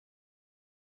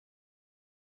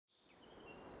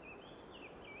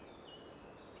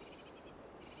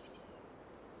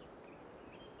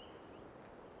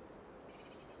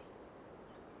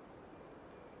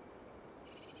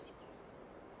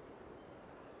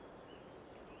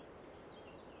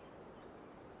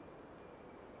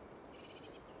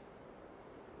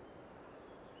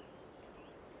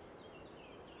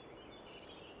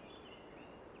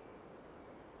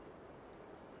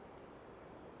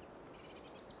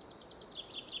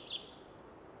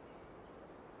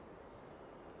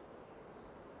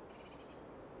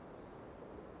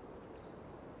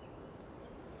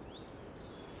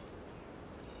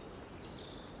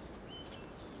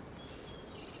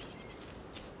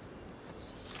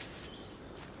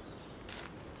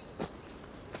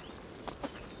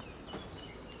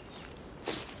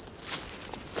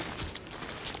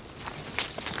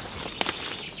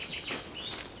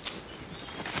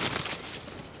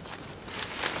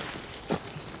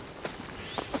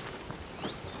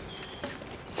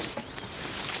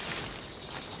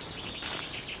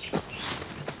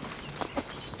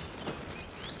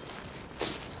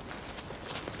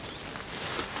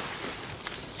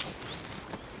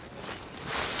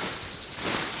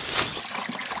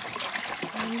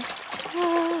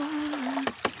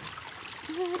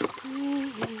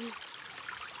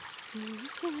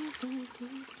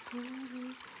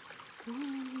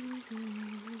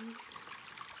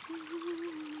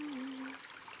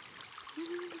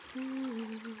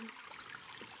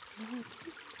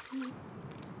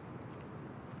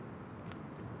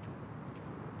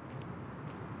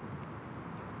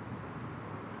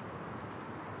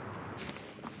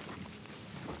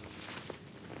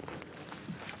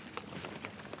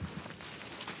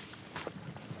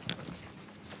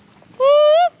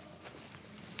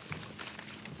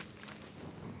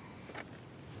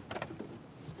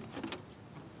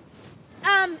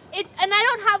And I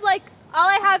don't have like, all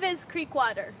I have is creek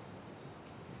water.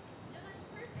 No, that's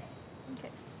perfect. Okay.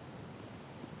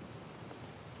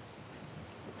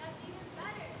 That's even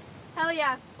better. Hell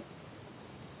yeah.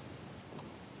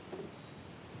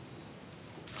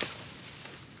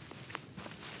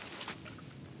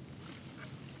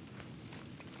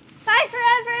 Bye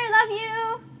forever, love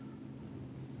you.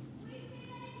 Wait, say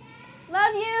that again.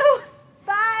 Love you.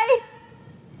 Bye.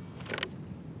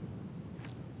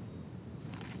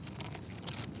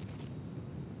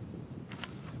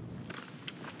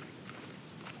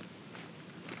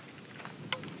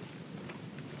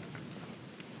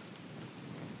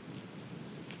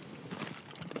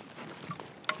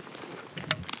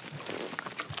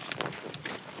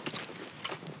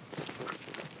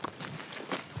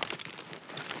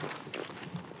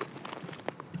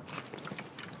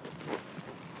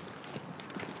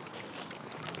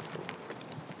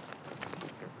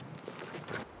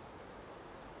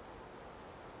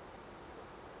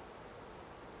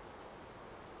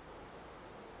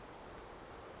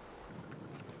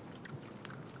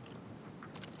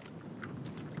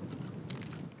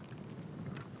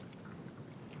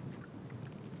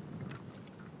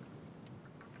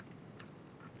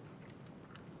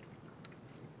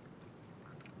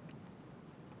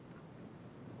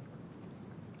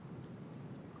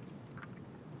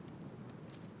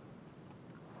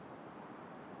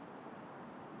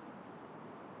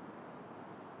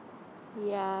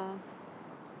 Yeah.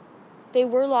 They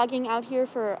were logging out here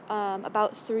for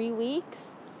about 3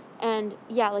 weeks. And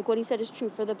yeah, like what he said is true.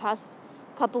 For the past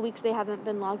couple weeks, they haven't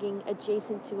been logging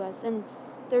adjacent to us. And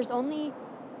there's only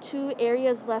 2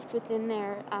 areas left within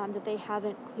there that they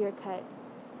haven't clear cut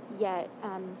yet.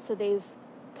 So they've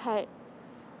cut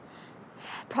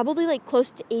probably like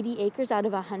close to 80 acres out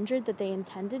of 100 that they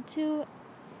intended to.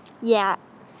 Yeah.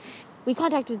 We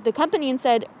contacted the company and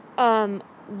said,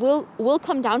 we'll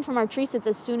come down from our tree sits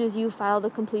as soon as you file the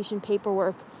completion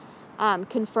paperwork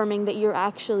confirming that you're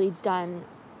actually done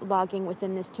logging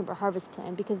within this timber harvest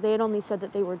plan, because they had only said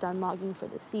that they were done logging for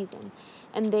the season.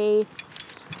 And they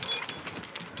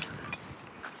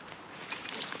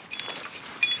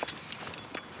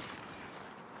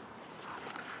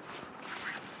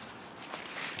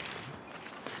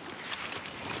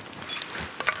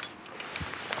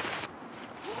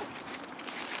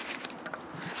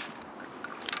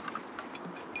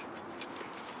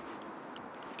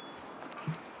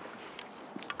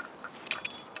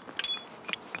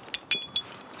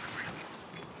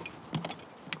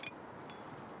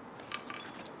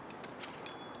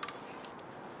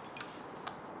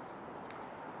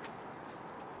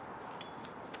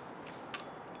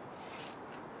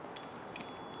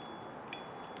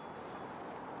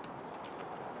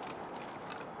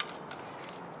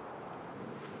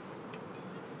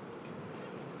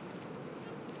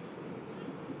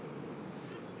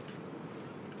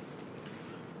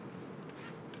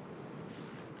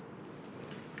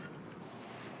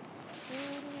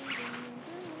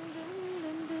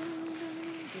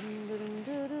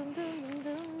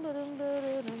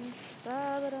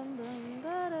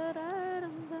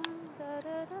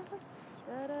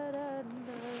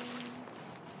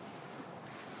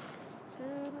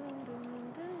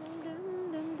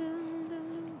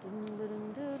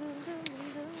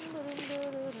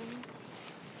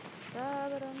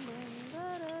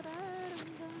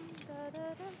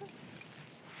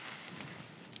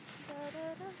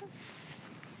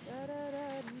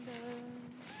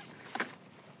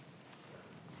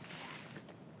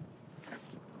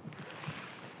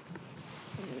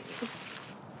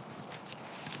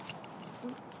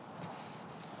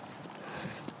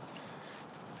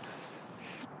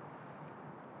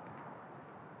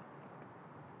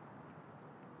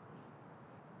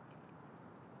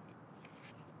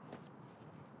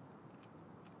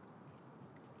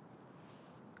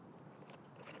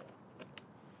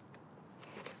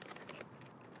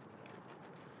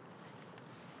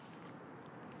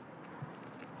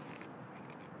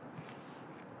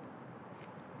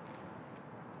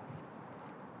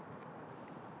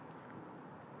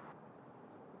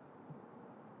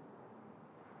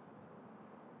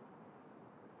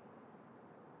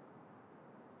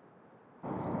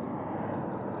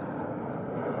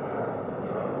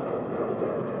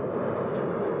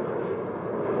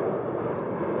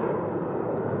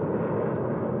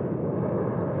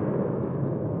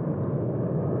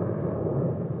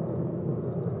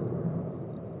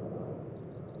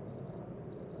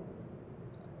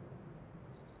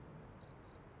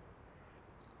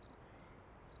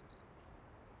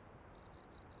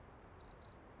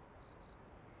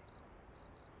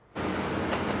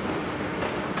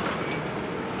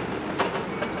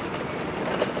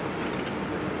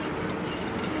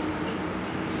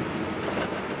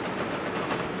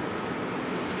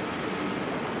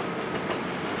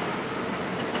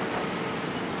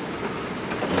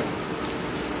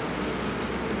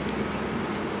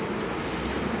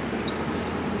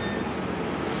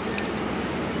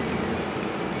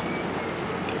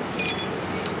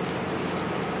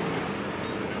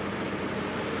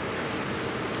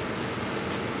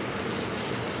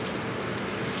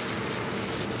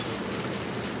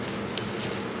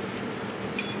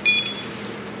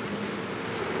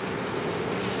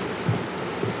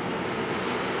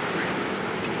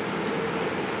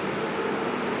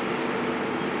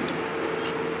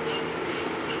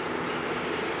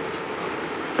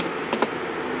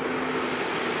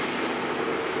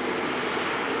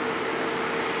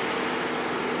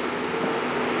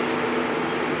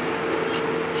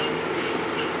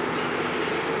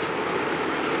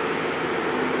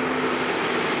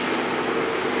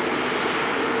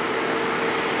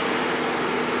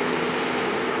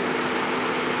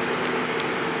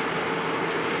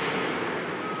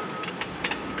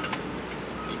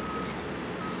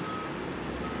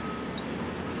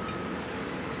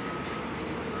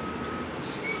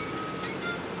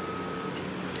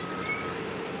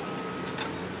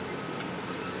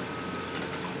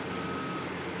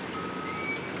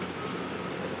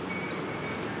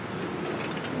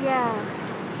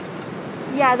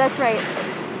Yeah, that's right.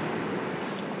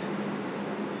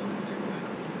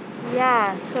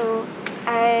 Yeah, so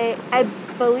I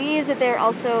believe that they're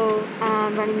also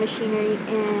running machinery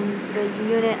in the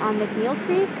unit on McNeil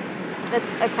Creek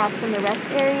that's across from the rest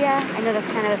area. I know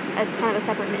that's kind of a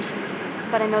separate mission,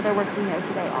 but I know they're working there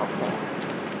today also.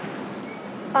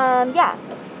 Yeah.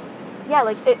 Yeah,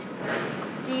 like,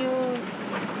 do you...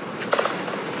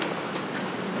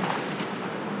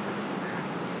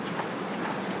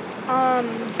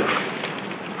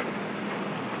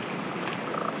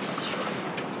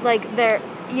 like, they're,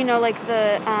 you know, like,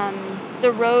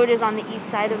 the road is on the east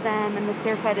side of them, and the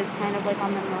clear cut is kind of, like,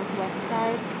 on the northwest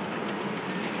side.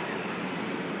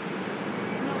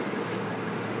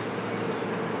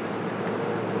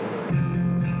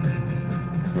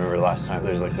 Remember last time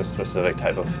there's like this specific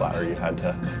type of flower you had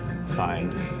to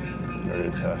find in order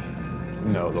to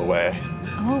know the way.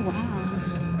 Oh, wow.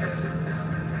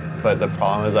 But the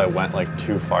problem is I went like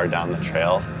too far down the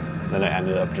trail, then I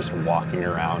ended up just walking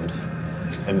around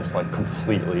in this like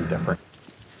completely different.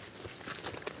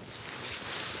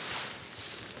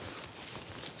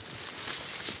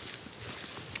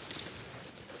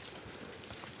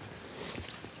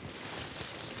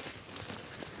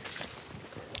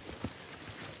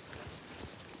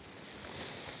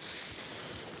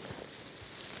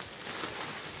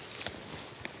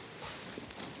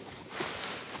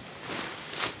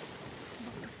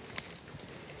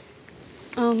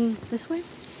 This way?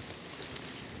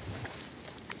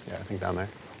 Yeah, I think down there.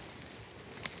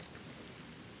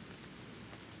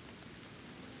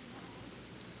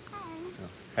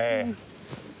 Hey,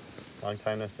 long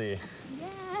time no see.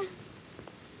 Yeah.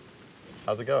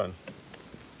 How's it going?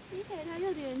 Good. How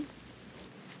you doing?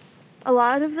 A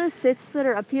lot of the sits that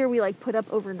are up here we like put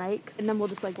up overnight, and then we'll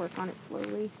just like work on it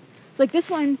slowly. So like this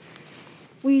one,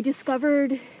 we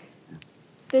discovered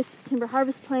this timber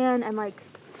harvest plan, and like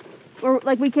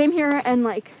we came here and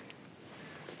like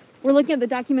we're looking at the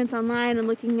documents online and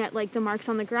looking at like the marks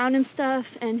on the ground and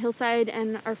stuff, and Hillside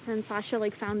and our friend Sasha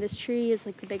like found this tree is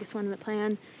like the biggest one in the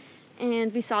plan,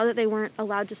 and we saw that they weren't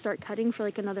allowed to start cutting for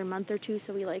like another month or two,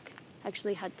 so we like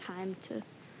actually had time to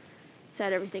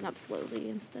set everything up slowly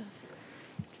and stuff,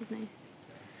 which is nice.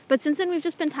 But since then we've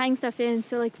just been tying stuff in,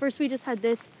 so like first we just had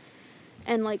this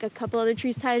and like a couple other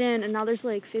trees tied in, and now there's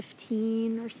like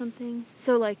 15 or something.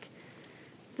 So like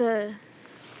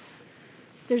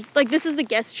there's like, this is the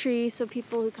guest tree, so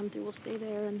people who come through will stay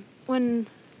there. And when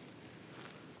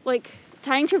like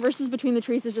tying traverses between the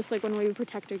trees is just like one way we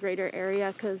protect a greater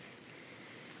area, because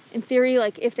in theory,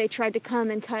 like if they tried to come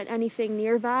and cut anything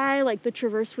nearby, like the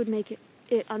traverse would make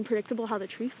it unpredictable how the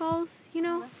tree falls, you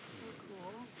know? That's so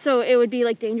cool. So it would be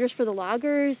like dangerous for the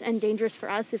loggers and dangerous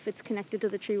for us if it's connected to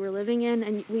the tree we're living in,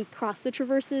 and we cross the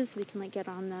traverses, we can like get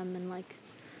on them and like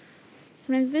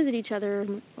sometimes visit each other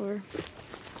or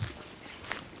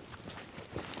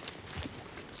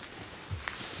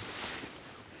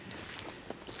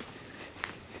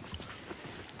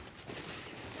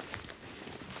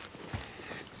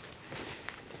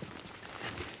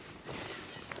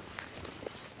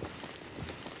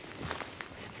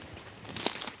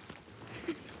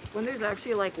When there's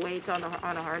actually like weights on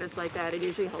a harness like that, it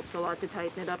usually helps a lot to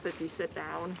tighten it up if you sit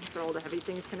down, so all the heavy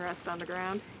things can rest on the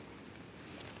ground.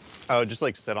 Oh, just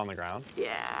like sit on the ground?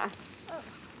 Yeah. Oh.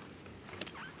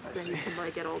 Then you can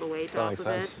like get all the weight That off makes of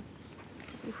sense.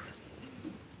 it.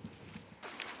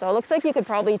 So it looks like you could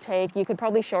probably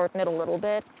shorten it a little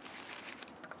bit.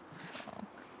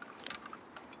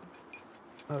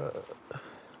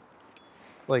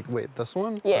 Like, wait, this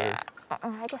one? Yeah.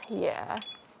 Yeah.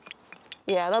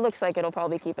 Yeah, that looks like it'll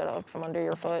probably keep it out from under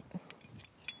your foot.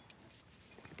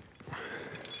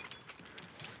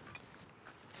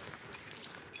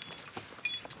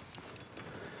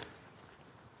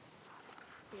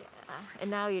 Yeah.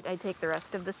 And now I take the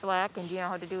rest of the slack, and do you know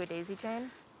how to do a daisy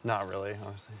chain? Not really,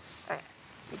 honestly. All right.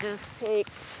 You just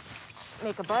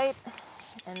make a bite,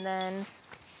 and then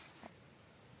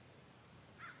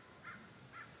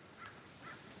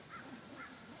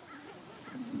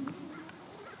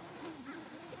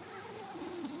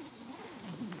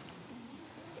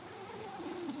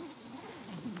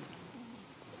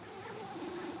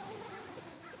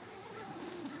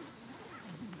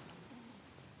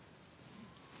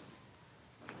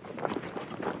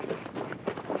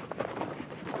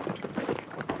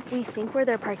we think where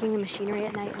they're parking the machinery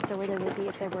at night, and so where they would be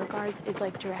if there were guards, is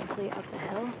like directly up the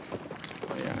hill.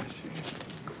 Oh, yeah, I see.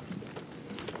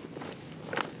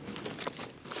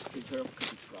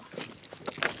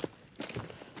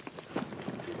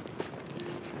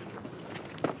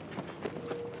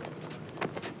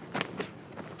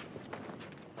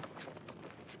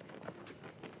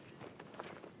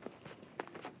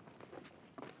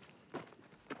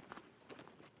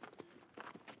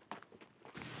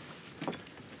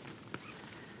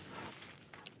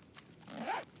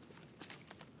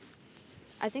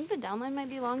 I think the downline might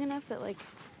be long enough that, like,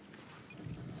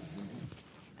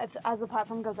 if, as the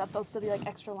platform goes up, there'll still be, like,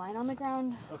 extra line on the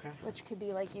ground. Okay. Which could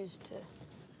be, like, used to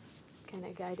kind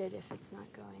of guide it if it's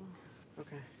not going.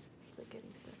 Okay. It's, like,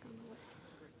 getting stuck on the way.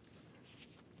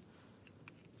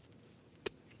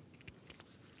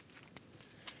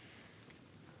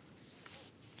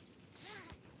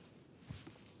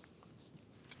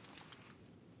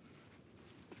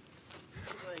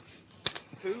 Like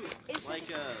poop, like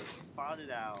a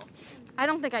spotted owl. I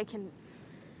don't think I can.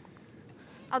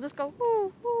 I'll just go,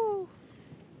 woo, woo.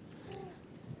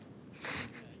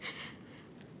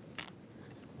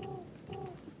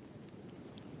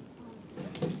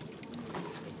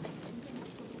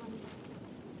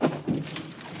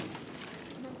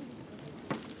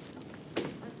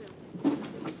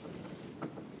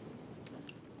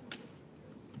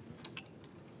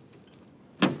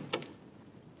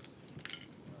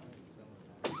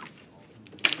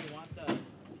 You want the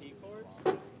key cord?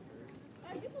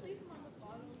 I do believe him on the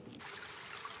bottle.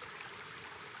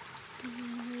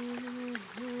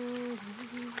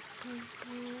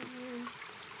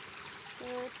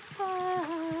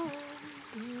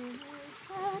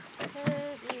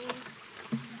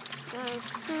 The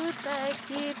food that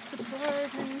keeps the blood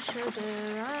and sugar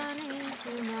running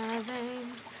through my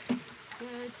veins.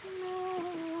 Good to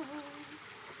know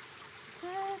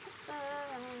that the fun.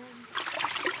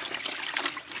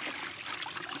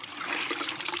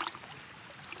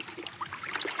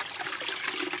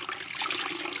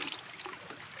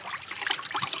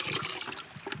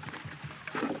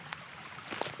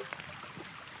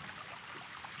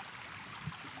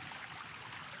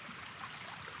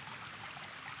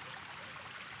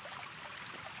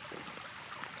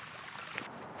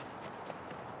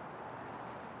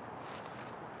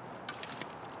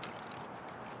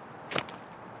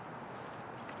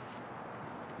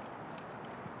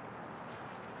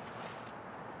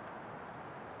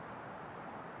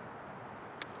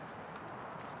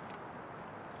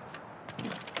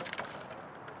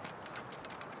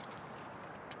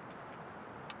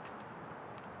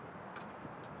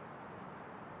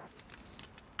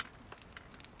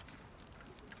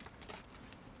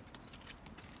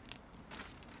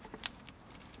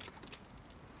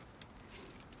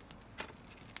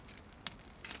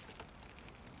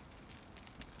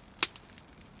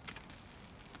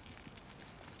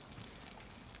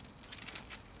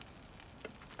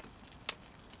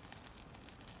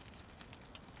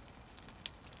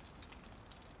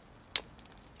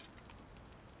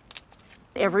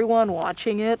 Everyone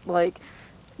watching it, like,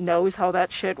 knows how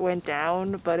that shit went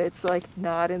down, but it's, like,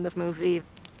 not in the movie.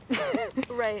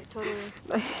 Right, totally.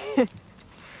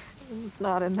 It's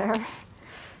not in there.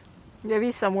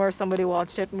 Maybe somewhere somebody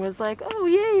watched it and was like, oh,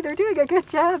 yay, they're doing a good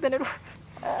job, and it...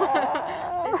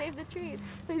 They saved the trees.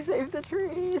 They saved the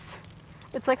trees.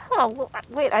 It's like, huh, well,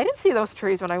 wait, I didn't see those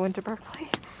trees when I went to Berkeley.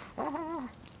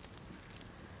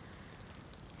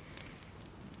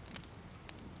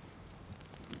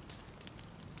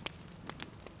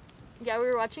 Yeah, we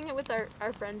were watching it with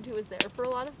our friend who was there for a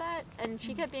lot of that, and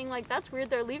she kept being like, that's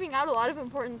weird, they're leaving out a lot of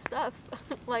important stuff,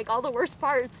 like all the worst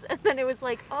parts. And then it was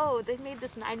like, oh, they made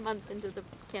this 9 months into the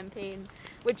campaign,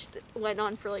 which went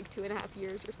on for like 2.5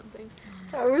 years or something.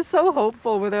 I was so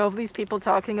hopeful with all of these people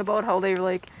talking about how they were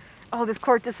like, oh, this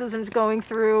court decision's going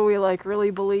through, we like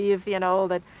really believe, you know,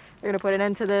 that they're gonna put an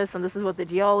end to this, and this is what the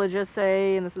geologists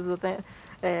say, and this is what they...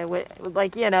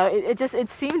 like, you know, it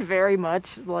seemed very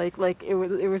much like it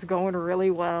was going really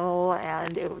well,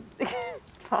 and it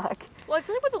fuck. Well, I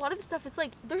feel like with a lot of the stuff, it's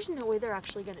like, there's no way they're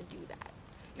actually gonna do that.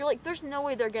 You're like, there's no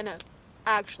way they're gonna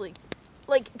actually,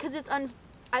 like, because it's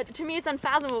to me, it's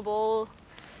unfathomable.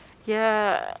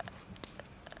 Yeah.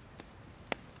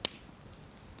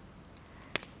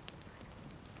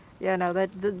 Yeah, no, that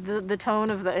the tone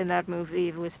of in that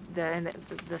movie was the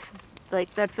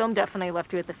like, that film definitely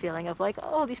left you with the feeling of like,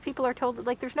 oh, these people are told,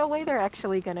 like, there's no way they're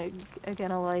actually gonna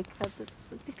like have this,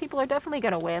 these people are definitely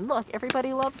gonna win. Look,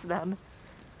 everybody loves them.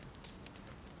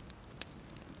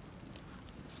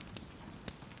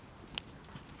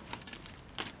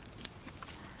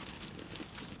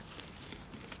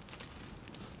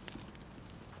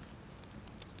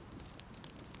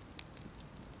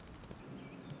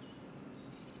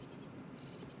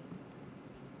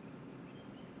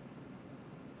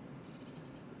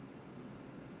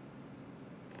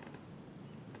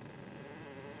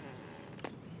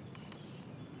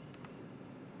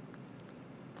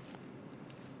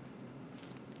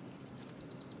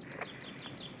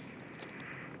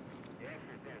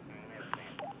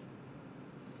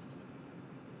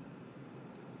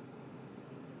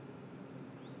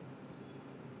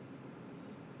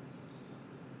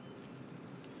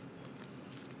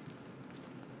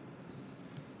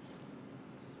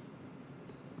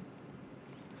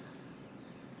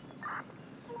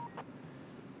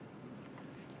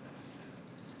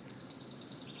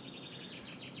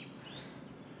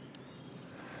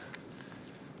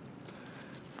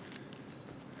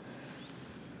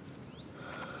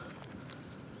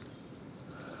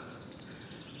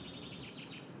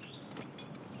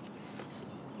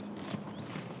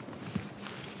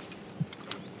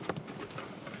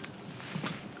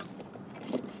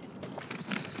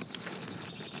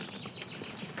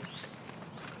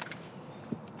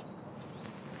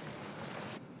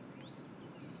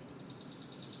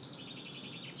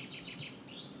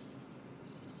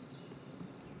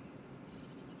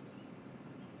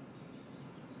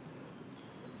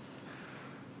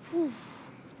 Oh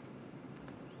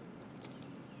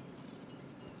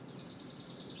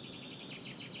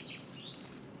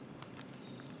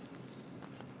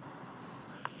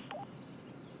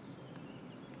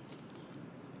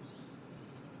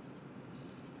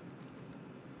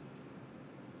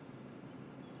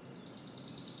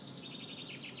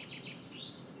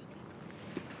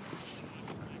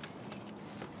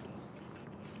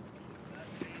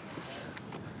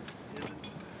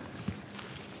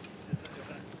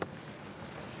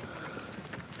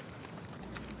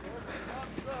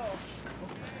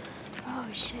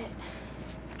shit.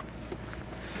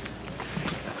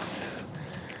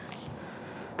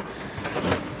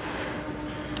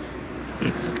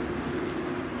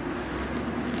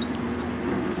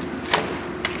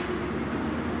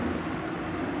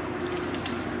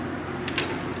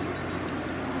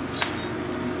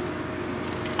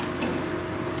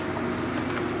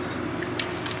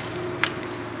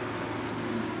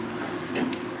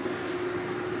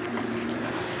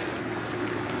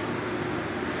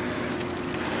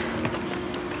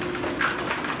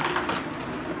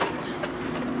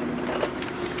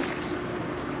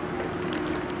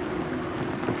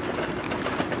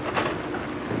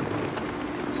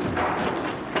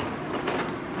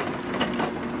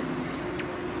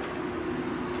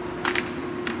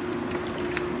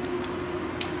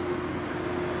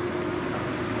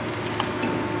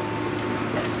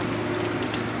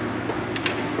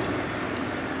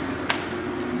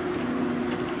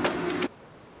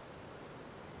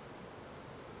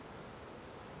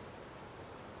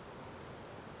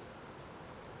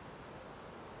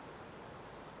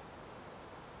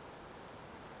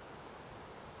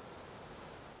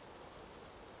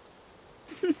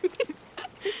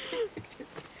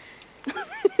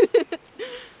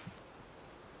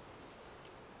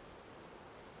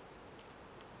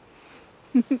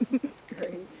 That's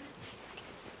great.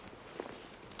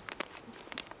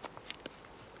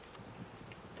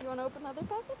 You want to open another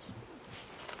package?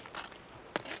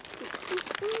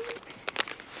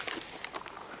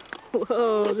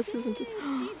 Whoa, this isn't. She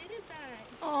knitted that.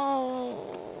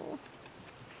 Oh.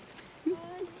 Those are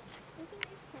nice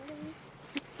colors.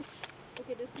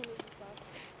 Okay, this one is the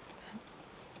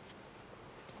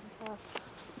socks.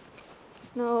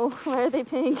 No, why are they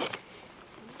pink?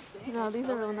 No, these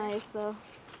are real nice though.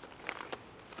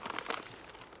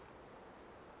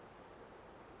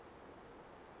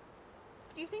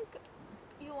 Do you think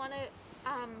you want to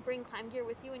bring climb gear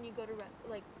with you when you go to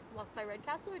walk by Red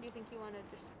Castle, or do you think you want to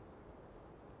just?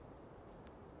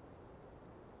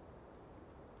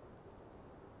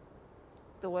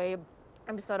 The way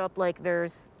I'm set up, like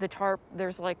there's the tarp,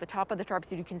 there's like the top of the tarp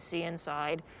so you can see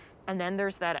inside, and then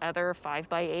there's that other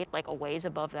 5x8 like a ways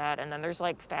above that, and then there's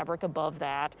like fabric above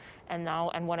that,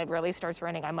 and when it really starts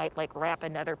raining, I might like wrap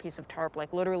another piece of tarp,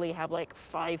 like literally have like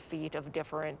 5 feet of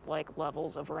different like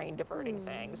levels of rain diverting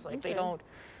things. Like they don't.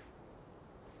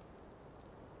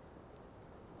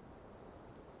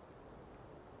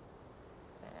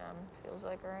 Damn, feels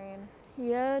like rain.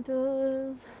 Yeah, it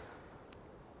does.